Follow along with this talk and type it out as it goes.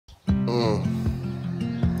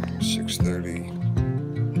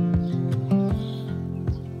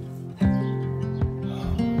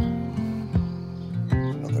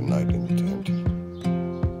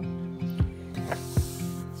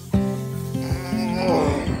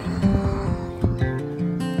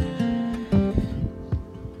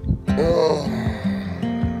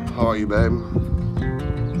babe.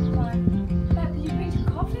 Why? Dad, did you drink your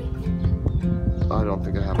coffee? I don't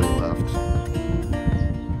think I have any left.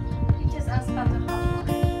 You just asked about the hot one.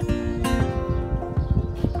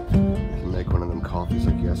 I can make one of them coffees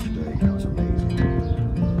like yesterday. That was amazing.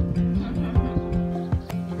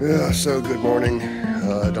 Yeah, so good morning.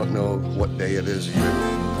 I don't know what day it is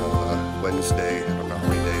even. Wednesday. I don't know how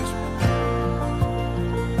many days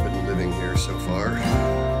I've been living here so far.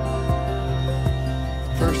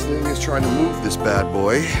 First thing is trying to move this bad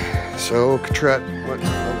boy. So Katret went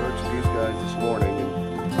over to these guys this morning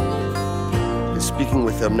and is speaking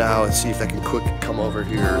with them now and see if they can quick come over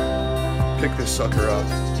here, pick this sucker up,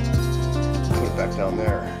 put it back down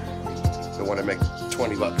there. They want to make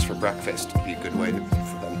 $20 for breakfast. It'd be a good way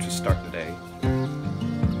for them to start the day.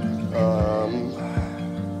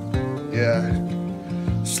 Yeah,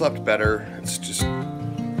 slept better. It's just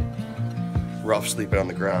rough sleeping on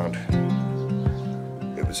the ground.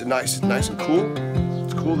 It was nice and cool.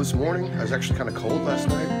 It's cool this morning. I was actually kind of cold last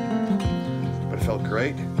night, but it felt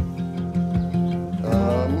great.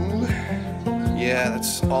 Yeah,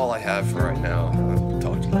 that's all I have for right now. I'll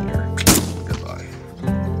talk to you later. Goodbye.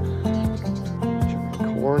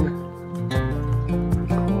 Corn.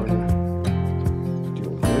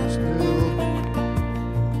 Doing good still.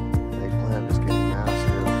 Eggplant is getting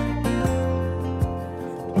massive.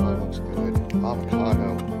 Fall looks good. Avocado.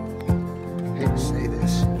 I hate to say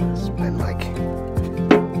this. It's been like,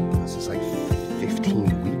 this is like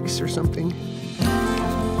 15 weeks or something. The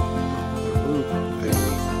root thing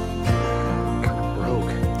kind of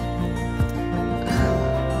broke.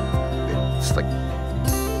 It's like,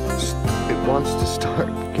 it wants to start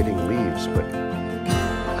getting leaves, but I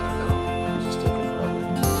don't know. It's just taking forever.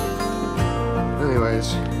 Anyways,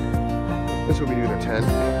 this will be doing a tent.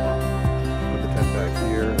 Put the tent back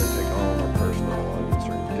here and then take all of our personal belongings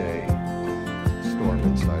during the day. Store them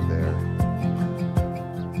inside there.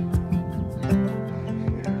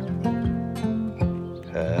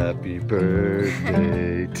 Happy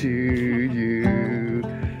birthday to you.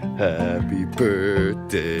 Happy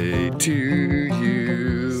birthday to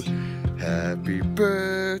you. Happy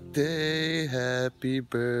birthday, happy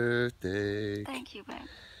birthday. Thank you, babe.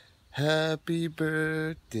 Happy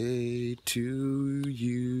birthday to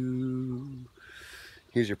you.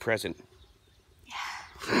 Here's your present. Yeah.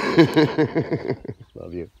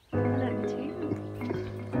 Love you. Love you.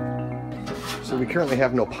 So we currently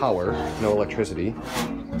have no power, no electricity.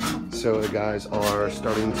 So the guys are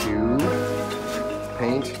starting to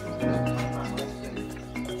paint.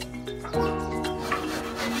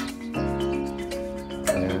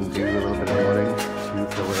 And do a little bit of wooding to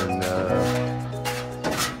fill in.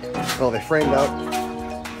 Well, they framed out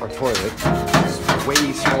our toilet. It's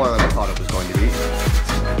way smaller than I thought it was going to be.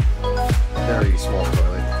 Very small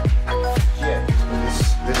toilet. Yeah.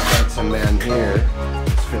 This handsome man here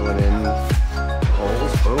is filling in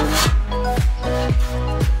holes. Boom.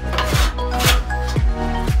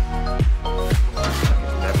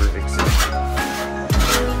 It never existed.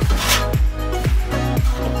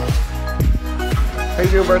 How you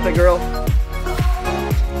doing, birthday girl?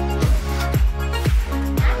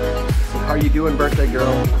 How you doing, birthday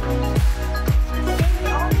girl?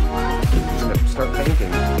 I'm gonna start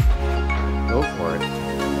painting. Go for it.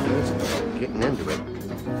 Just getting into it.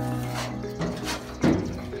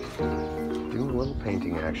 Do a little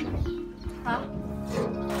painting action. Huh?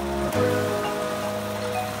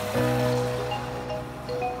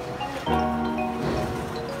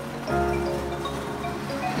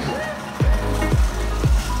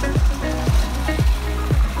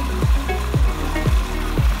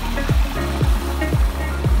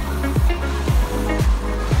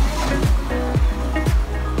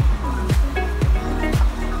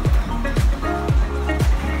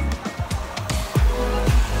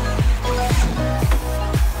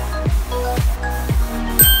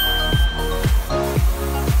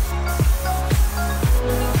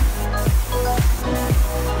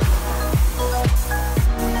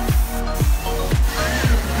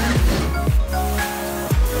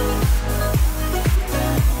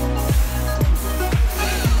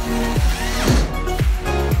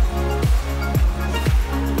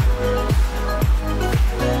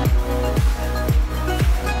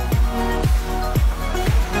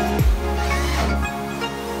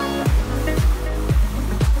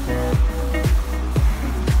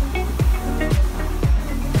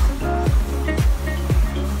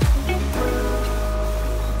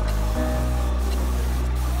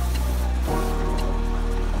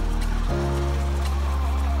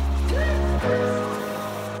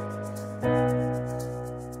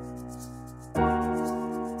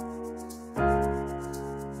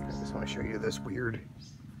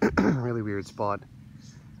 spot.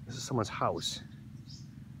 This is someone's house.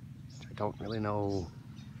 I don't really know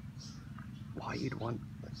why you'd want,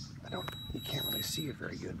 you can't really see it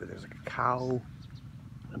very good, but there's like a cow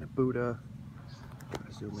and a Buddha.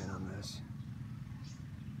 I'll zoom in on this.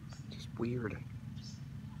 Just weird.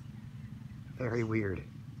 Very weird.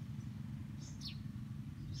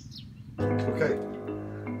 Okay,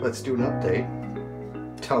 let's do an update.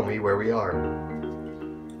 Tell me where we are.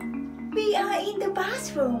 We are in the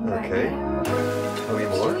bathroom right Okay. now. Tell me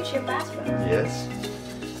more. Choose your bathroom. Yes.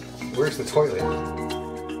 Where's the toilet? I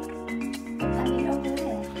mean, over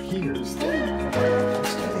there. Here's the I'm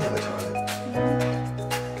standing on the toilet.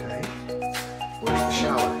 Okay. Where's the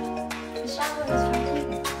shower? The shower is right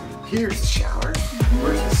here. Here's the shower.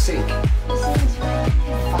 Where's the sink? The sink is right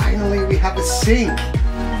here. Finally, we have a sink.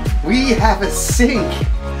 We have a sink.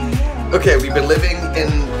 Yeah. Okay, we've been living in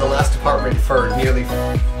the last apartment for nearly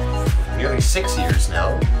 6 years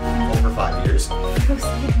now. Over 5 years.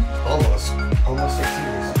 Almost 6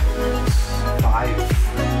 years. 5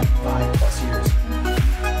 plus years.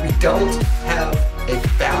 We don't have a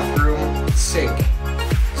bathroom sink.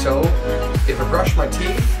 So, if I brush my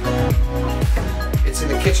teeth, it's in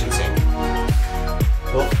the kitchen sink.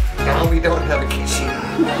 Well, now we don't have a kitchen.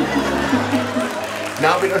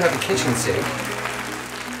 Now we don't have a kitchen sink.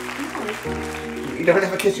 We don't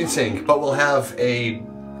have a kitchen sink, but we'll have a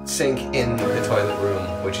sink in the toilet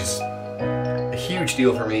room, which is a huge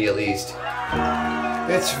deal for me at least.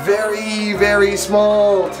 It's very, very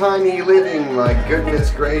small, tiny living, my goodness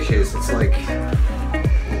gracious. It's like,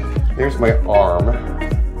 here's my arm.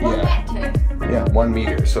 Yeah. 1 meter. Yeah, 1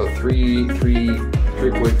 meter, so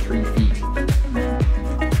 3.3 feet.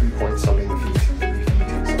 3 point something feet. 3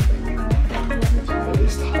 feet something. It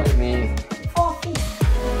is tiny. 4 feet.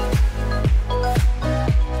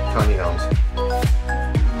 Tiny homes.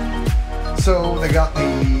 So they got the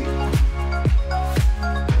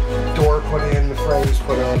door put in, the frames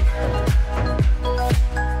put up.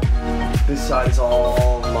 This side is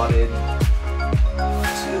all mudded.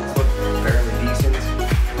 Seals look fairly decent.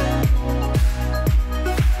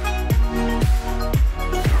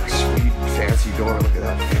 Our sweet fancy door, look at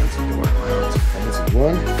that fancy door. Wow, it's a fancy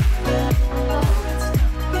one.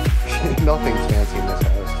 Nothing's fancy in this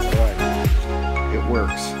house, alright. It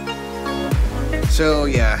works. So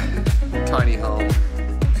yeah, tiny home.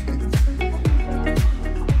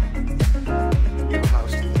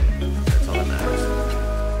 House to live. That's all that matters.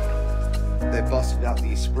 They busted out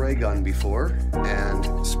the spray gun before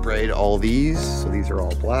and sprayed all these, so these are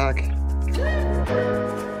all black.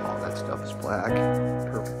 All that stuff is black,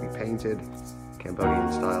 perfectly painted,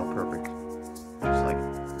 Cambodian style, perfect. Just like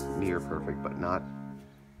near perfect, but not.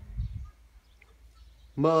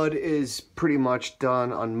 Mud is pretty much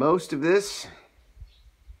done on most of this.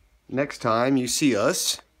 Next time you see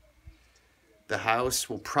us, the house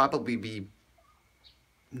will probably be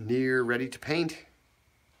near ready to paint.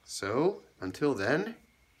 So, until then,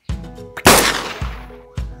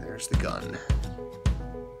 there's the gun.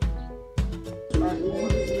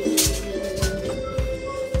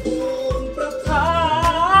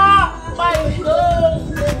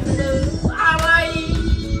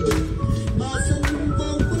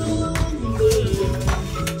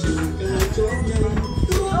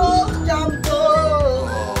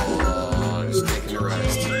 Just taking a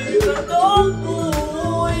rest. This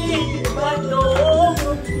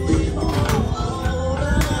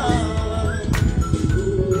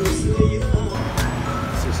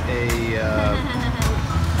is a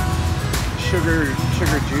sugar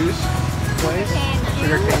juice place,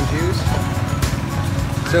 sugar cane juice.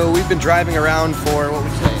 So we've been driving around for, what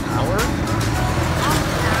would you say, an hour?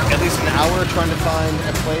 At least an hour trying to find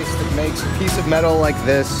a place that makes a piece of metal like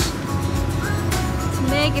this.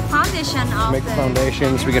 Make a foundation of Make the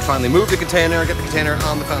foundation so we can finally move the container, get the container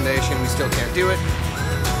on the foundation. We still can't do it.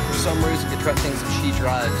 For some reason, Katret thinks if she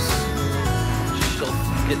drives, she'll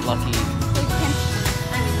get lucky. So you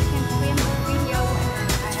can film a video.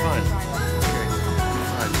 It's fine.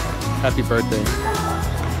 Fine. Happy birthday.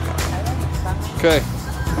 Okay,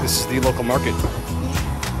 this is the local market.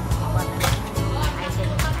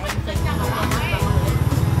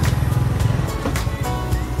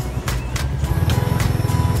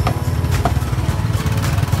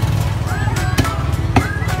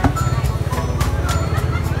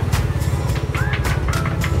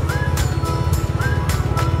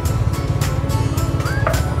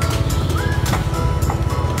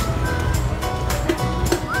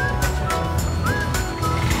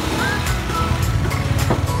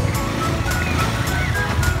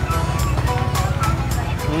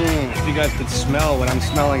 If you guys could smell what I'm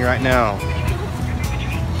smelling right now.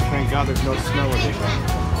 Thank God there's no smell of it.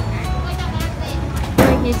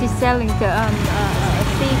 Yes, he's selling the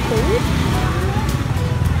seafood.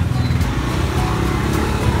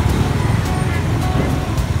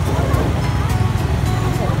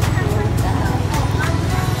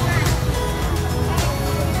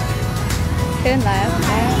 Tên là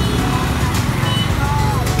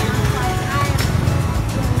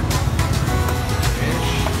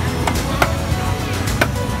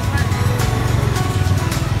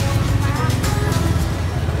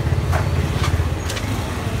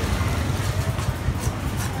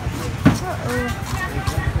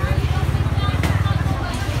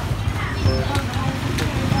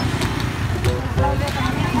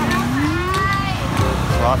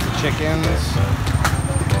lots of chickens.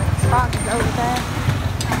 Fox over there.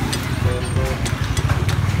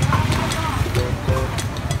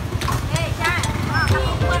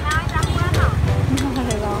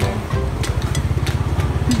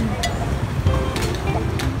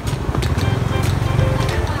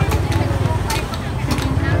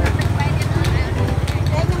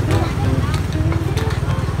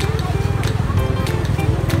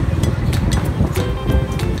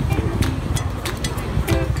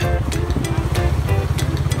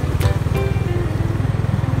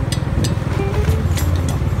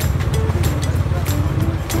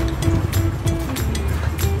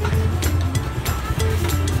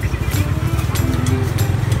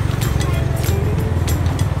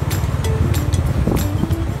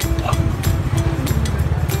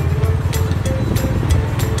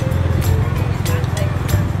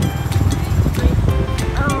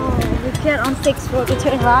 On 6th road to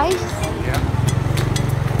turn right. Yeah.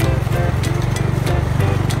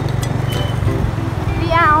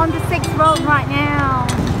 We are on the 6th road right now.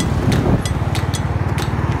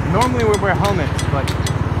 Normally we wear helmets, but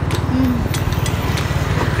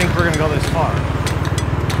I think we're gonna go this far.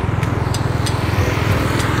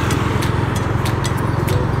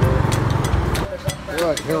 We're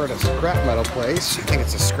right here at a scrap metal place. I think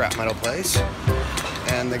it's a scrap metal place.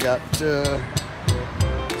 And they got this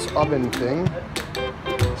oven thing,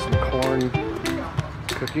 some corn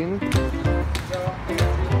cooking, a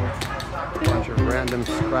bunch of random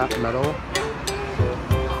scrap metal.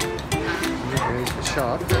 Here's the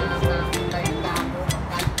shop.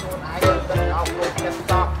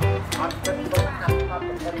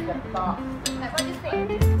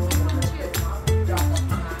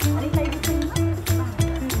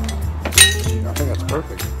 I think that's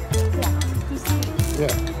perfect.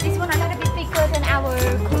 Yeah. This one a little bit bigger than our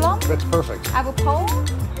column, That's perfect. our pole.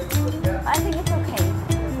 I think it's okay.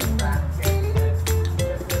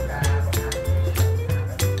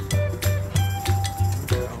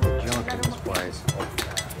 Junk in this place.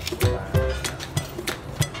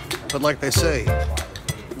 But like they say,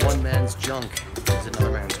 one man's junk is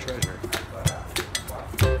another man's treasure.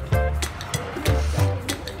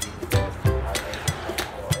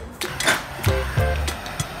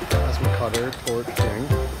 Plasma cutter, torch thing.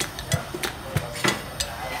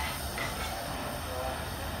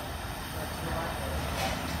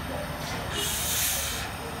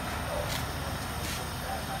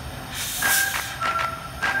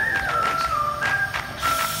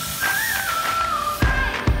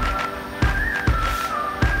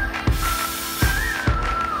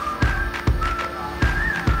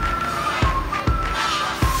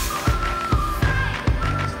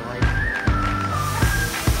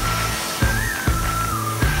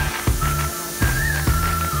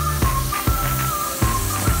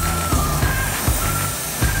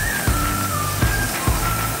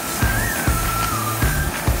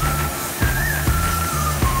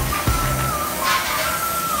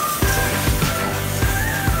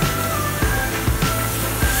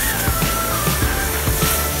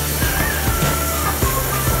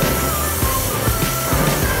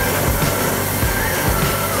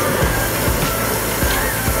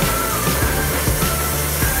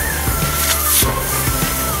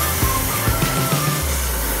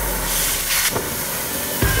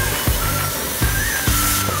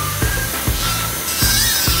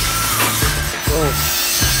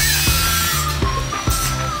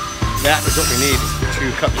 That is what we need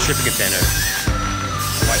to cut the shipping container.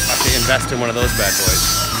 Might have to invest in one of those bad boys.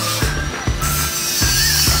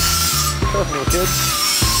 Careful, little kids.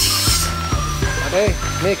 Hey,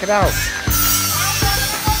 make it out.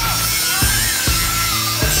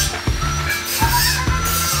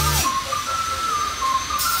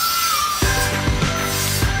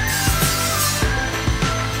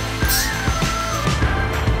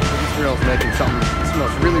 This girl's making something that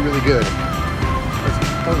smells really, really good.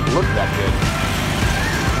 Doesn't look that good.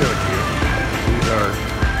 It's really cute. These are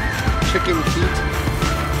chicken feet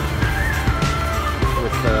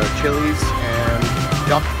with chilies and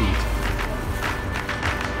duck feet.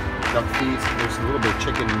 Duck feet. There's a little bit of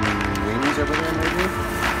chicken wings over there, maybe.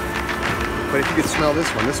 But if you could smell this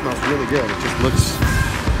one, this smells really good. It just looks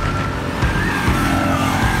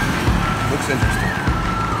interesting.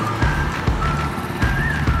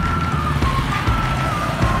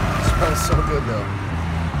 It smells so good though.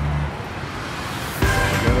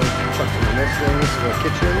 Go tucked in the next thing. This is a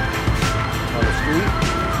kitchen on the street.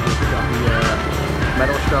 We've got the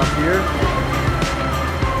metal shop here.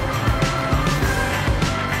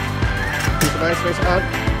 Keep a nice face on.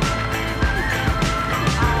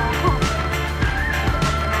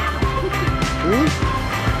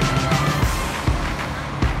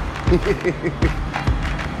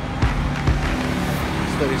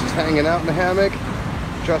 So he's just hanging out in the hammock,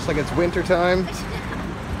 dressed like it's winter time.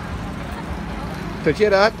 Touch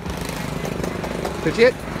it, Dot. Touch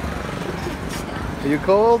it. Are you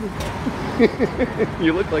cold?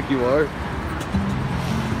 You look like you are.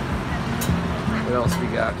 What else we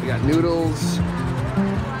got? We got noodles.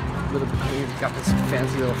 We've got this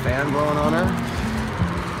fancy little fan blowing on her.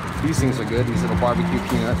 These things are good, these little barbecue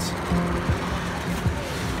peanuts.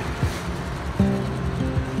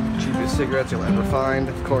 Cheapest cigarettes you'll ever find.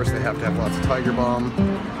 Of course, they have to have lots of Tiger Balm.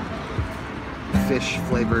 Fish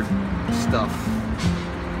flavored stuff.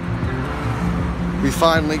 We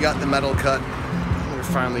finally got the metal cut. We're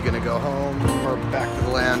finally gonna go home. We're back to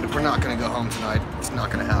the land. We're not gonna go home tonight. It's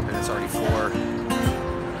not gonna happen. It's already 4.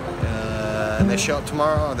 And they show up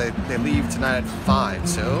tomorrow. They leave tonight at 5,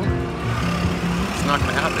 so it's not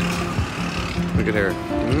gonna happen. Look at her.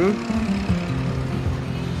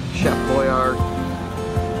 Chef Boyard.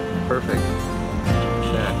 Perfect.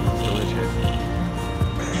 That is delicious.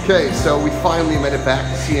 Okay, so we finally made it back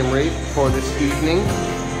to Siem Reap for this evening.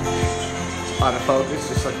 Out of focus,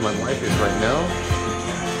 just like my wife is right now.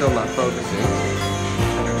 Still not focusing.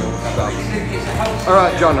 All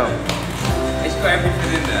right, Jono. It's got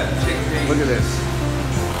everything in there. Chickpeas. Look at this.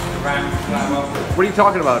 Ram flour. What are you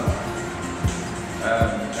talking about? Our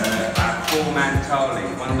 4-man thali,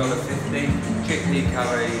 $1.50. Chickpea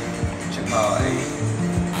curry, chapati,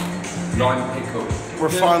 lime pickle. We're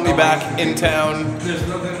finally back in town There's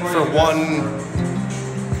nothing for 1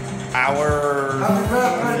 hour.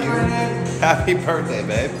 Happy birthday,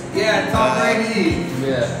 babe. Yeah, Tom Brady.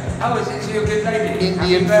 Yeah. How is it? You're a good lady.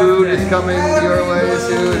 Indian Happy food birthday. is coming your way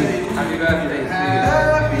soon. Happy birthday to you.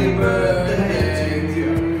 Happy birthday to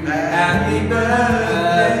you. Happy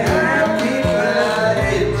birthday. Happy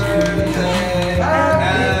birthday to you.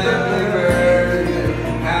 Happy birthday.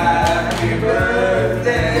 Happy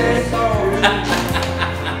birthday.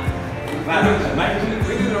 Wow, that was amazing.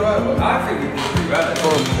 We did all right. I think we did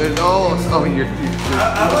pretty well. You're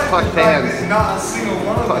touched hands. Not a single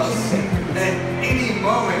one of us at any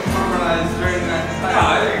moment harmonized during that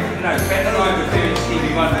time. No, Ben and I were doing TV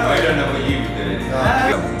One, I don't know what you were doing.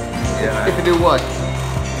 If you do what?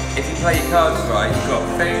 If you play your cards right, you've got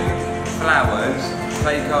food, flowers,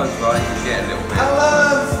 play your cards right, you get a little bit.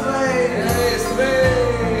 Hello, Slade! Hey,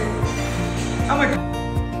 Slade! Oh my god!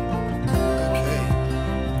 Okay.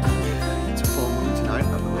 It's a full moon tonight, I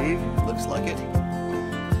believe. Looks like it.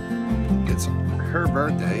 It's her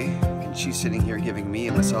birthday, and she's sitting here giving me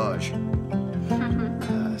a massage.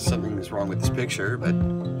 Something is wrong with this picture, but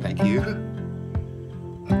thank you.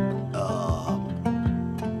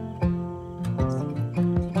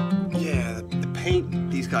 Yeah, the paint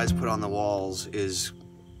these guys put on the walls is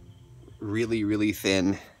really, really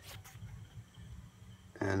thin.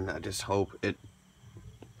 And I just hope it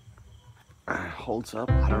holds up.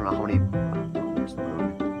 I don't know how many. Where's the moon?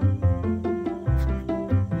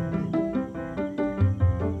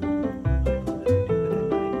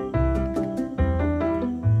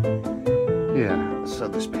 Yeah, so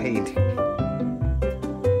this paint.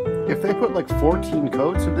 If they put like 14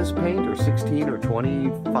 coats of this paint, or 16 or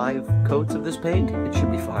 25 coats of this paint, it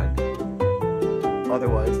should be fine.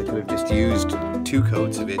 Otherwise, they could have just used 2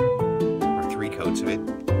 coats of it, or 3 coats of it,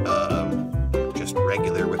 just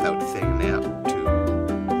regular without thinning it out to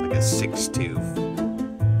like a 6 to.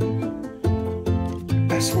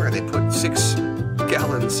 I swear they put 6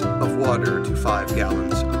 gallons of water to 5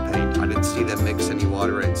 gallons of paint. I didn't see them mix any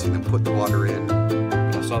water. I didn't see them put the water in.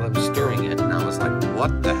 I saw them stirring it, and I was like,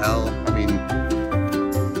 what the hell? I mean,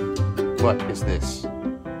 what is this?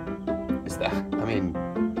 Is that? I mean,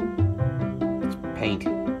 it's paint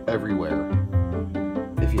everywhere.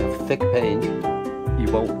 If you have thick paint, you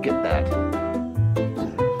won't get that.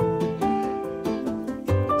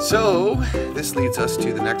 So, this leads us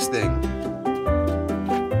to the next thing.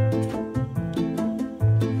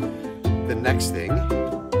 The next thing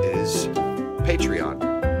is Patreon.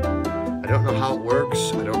 I don't know how it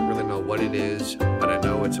works. I don't really know what it is, but I know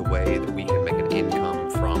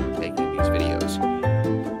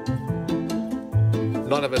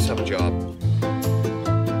None of us have a job.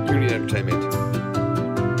 We need entertainment.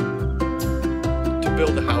 To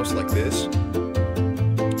build a house like this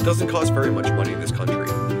doesn't cost very much money in this country.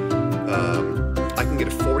 I can get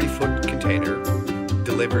a 40-foot container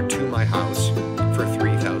delivered to my house for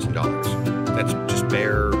 $3,000. That's just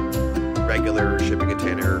bare, regular shipping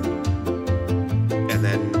container, and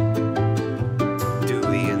then do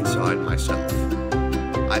the inside myself.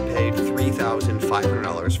 I paid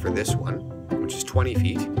 $3,500 for this one, which is 20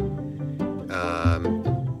 feet.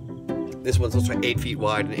 This one's also 8 feet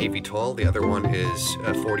wide and 8 feet tall. The other one is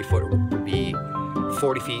 40 foot, would be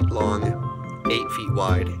 40 feet long, 8 feet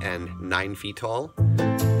wide, and 9 feet tall.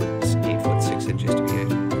 It's 8 foot 6 inches to be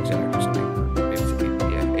exact or something. Maybe it's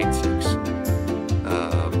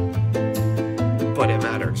 8'6". But it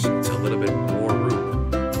matters. It's a little bit more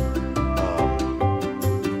room.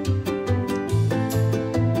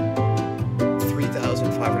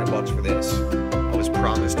 $3,500 for this. I was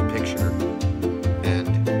promised a picture, and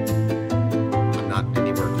I'm not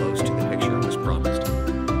anywhere close to the picture I was promised.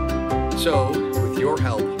 So, with your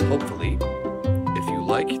help, hopefully, if you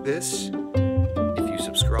like this, if you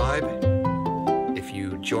subscribe, if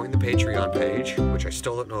you join the Patreon page, which I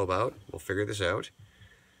still don't know about, we'll figure this out,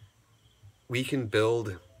 we can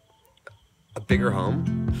build a bigger home,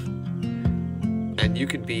 and you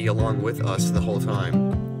can be along with us the whole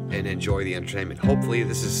time and enjoy the entertainment. Hopefully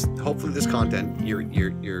this content you're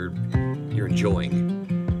enjoying.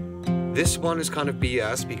 This one is kind of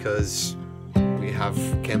BS because we have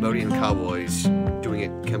Cambodian cowboys doing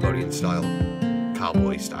it Cambodian style,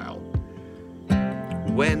 cowboy style.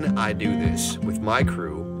 When I do this with my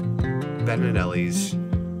crew, Ben and Ellie's,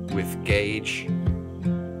 with Gage,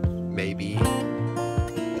 maybe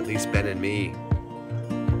at least Ben and me,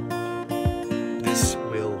 this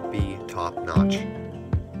will be top notch.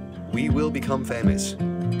 We will become famous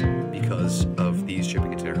because of these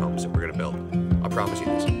shipping container homes that we're going to build. I promise you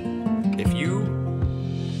this. If you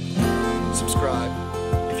subscribe,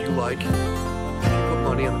 if you like, if you put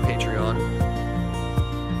money on the Patreon,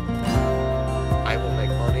 I will make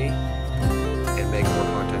money and make more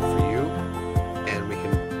content for you, and we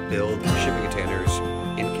can build shipping containers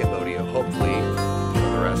in Cambodia, hopefully for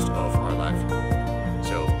the rest of our life.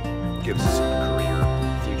 So, it gives us a career,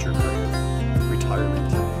 future career, retirement.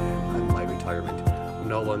 I'm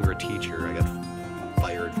no longer a teacher. I got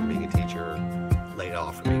fired from being a teacher, laid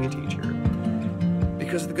off from being a teacher,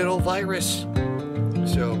 because of the good old virus.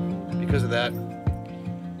 So, because of that,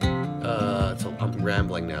 I'm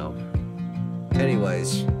rambling now.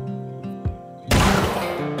 Anyways,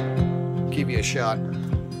 give you a shot.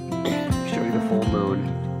 Show you the full moon.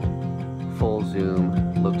 Full zoom.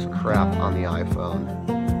 Looks crap on the iPhone,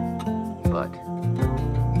 but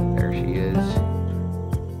there she is.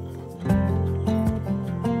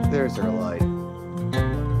 There's her light.